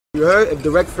You heard? If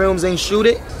direct films ain't shoot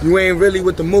it, you ain't really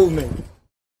with the movement.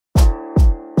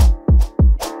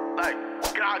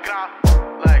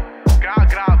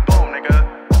 Boom, nigga.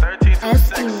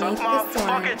 1326, suck my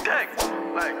fucking dick.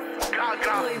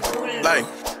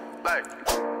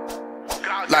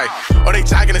 Oh, they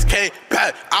jacking this K,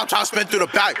 pat. I'm tryna spin through the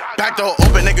back. Back door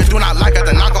open, nigga, do not like it.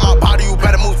 The knock on my body, you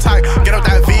better move tight. Get up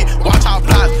that V, watch how I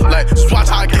blast. Like, just watch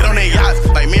how I get on their yachts.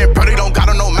 Like, me and Brody don't got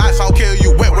on no mask. I don't care if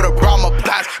you went with a bra, I'm a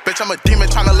blast. Bitch, I'm a demon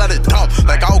tryna let it dump.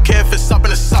 Like, I don't care if it's up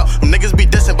and it's up. Them niggas be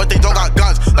dissing, but they don't got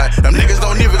guns. Like, them niggas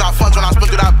don't even got funds when I spin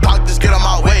through that block. Just get on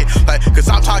my way. Like, cause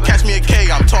I'm tryna catch me a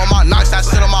K. I'm throwing my knocks, that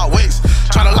shit on my waist.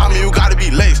 Tryna lie me, you gotta be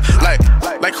laced.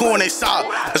 Like who on they side?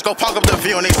 Let's go park up the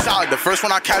V on they side. The first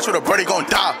one I catch with a birdie gon'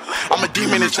 die. I'm a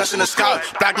demon, it's just in the sky.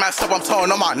 Black mask up, I'm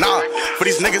towing on my knob. For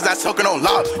these niggas that's talking on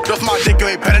loud. Just my dick, you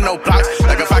ain't better no blocks.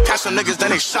 Like if I catch some niggas,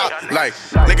 then they shot. Like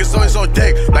niggas always on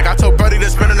dick. Like I told Birdie to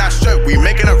spin on that strip. We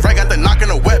making a wreck at the knock in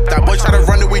the whip. That boy try to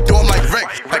run it, we do him like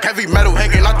Rick. Like heavy metal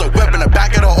hanging out the whip. In the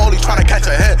back of the hole, he tryna catch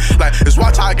a hit. Like it's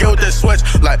watch how I get with this switch.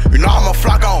 Like you know I'm a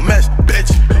flock, I don't miss,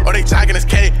 bitch. Oh they jacking this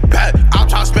K, pat. I'm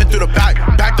tryna spin through the back.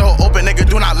 Back door open, nigga,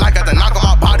 do not like it. The knock on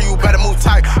my body, you better move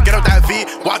tight. Get up that V,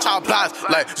 watch how I blast.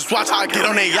 Like just watch how I get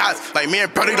on their yachts. Like me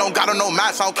and Brody don't got on no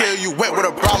mask. I don't care if you went with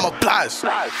a bra, I'm a blast.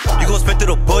 You gon' spin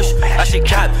through the bush, that shit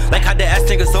cap. Like how the ass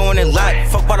niggas on and lat.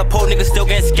 Fuck by the pole, niggas still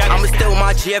getting scattered. I'ma still with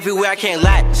my G everywhere, I can't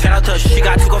lat. Shout out to her, she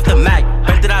got took off the Mac.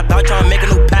 Bent it out, thought tryna make a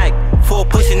new pack. For a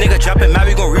pussy nigga dropping mad,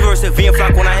 we gon' reverse the V and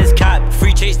flock when I his cap.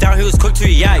 Free chase down, he was quick to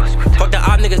react. Fuck the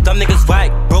op niggas, dumb niggas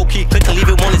whack. Bro, key click to leave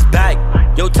it on his back.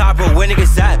 Yo, top bro, where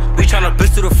niggas at? We tryna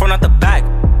bitch to the front, out the back.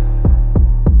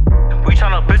 We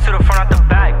tryna bitch to the front, out the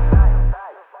back.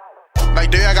 Like,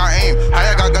 dude, I got aim.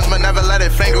 I got guns, but never let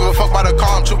it flame. Give a fuck by the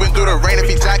car, I'm trooping through the rain. If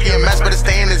he jacky and mess, but it's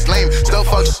staying his lame. Still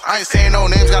fucks, I ain't saying no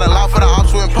names. Got a lot for the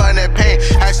ops who ain't putting their pain.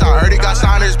 Actually, I heard he got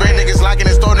signed in his brain. Niggas lacking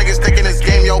his store, niggas thinking his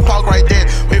game. Yo, park right there,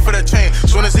 wait for the chain.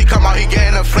 Soon as he come out, he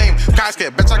getting a flame.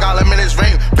 Casket, bitch, I got him in his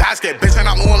ring. Basket, bitch, and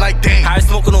I'm moving like Dane. I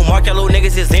smoking on Mark, yellow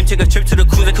niggas is lame. Take a trip to the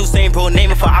cruise like Hussein, bro.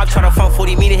 Name it for op, tryna find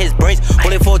 40 meter his brains.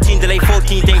 Only 14, delay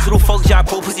 14 things. Who the fuck y'all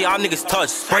pro pussy? All niggas touch.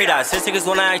 Spray that, since niggas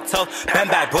wanna act tough.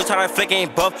 Bend back, bro, try to flick,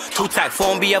 ain't buff. 2 tack,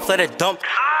 4 BF, let it dump.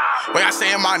 When I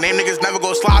saying my name, niggas never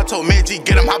go slide. Told Mid G,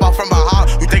 get him, hop out from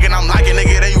behind. You thinking I'm liking,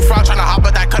 nigga, then you fraud. Tryna hop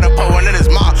at that cutter, put one in his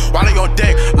mouth. While on your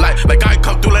dick, like I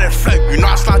come through, let it flick. You know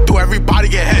I slide through, everybody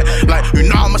get hit. Like, you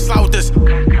know I'ma slide with this.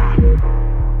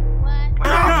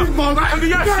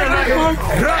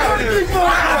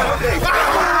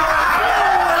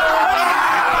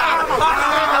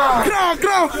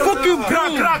 Fuck you,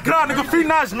 nigga, free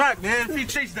Nas Mac, man. Free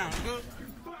chase down, nigga.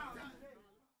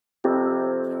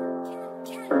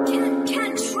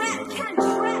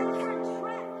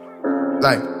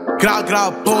 Like,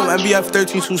 grab, boom, MBF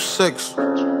 1326.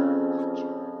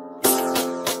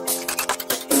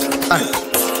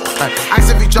 Asked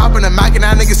if he dropping a Mac and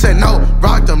that nigga said no.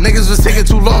 Rock them, niggas was taking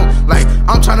too long. Like,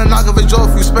 I'm tryna knock off a jaw.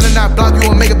 If you spinning that block, you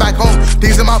won't make it back home.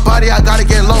 These in my body, I gotta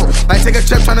get low. Like, take a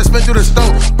trip, tryna spin through the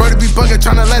stove. Birdie be bugging,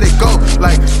 tryna let it go.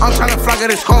 Like, I'm tryna flock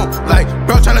at his home. Like,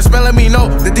 bro, tryna spell, let me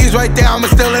know. The D's right there, I'ma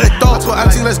still let it go. So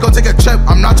empty, let's go take a trip.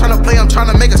 I'm not tryna play, I'm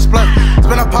tryna make a split.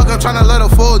 Spin a puck, I'm tryna let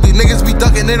it fall. These niggas be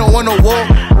ducking, they don't want no war.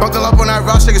 Buckle up on that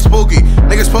rock, shit get spooky.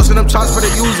 Niggas posting them charts for the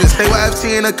users. Stay with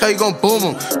FC in the cut, you gon' boom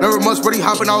them. Never much, Brody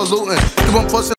hopping, I was looting. Keep on posting.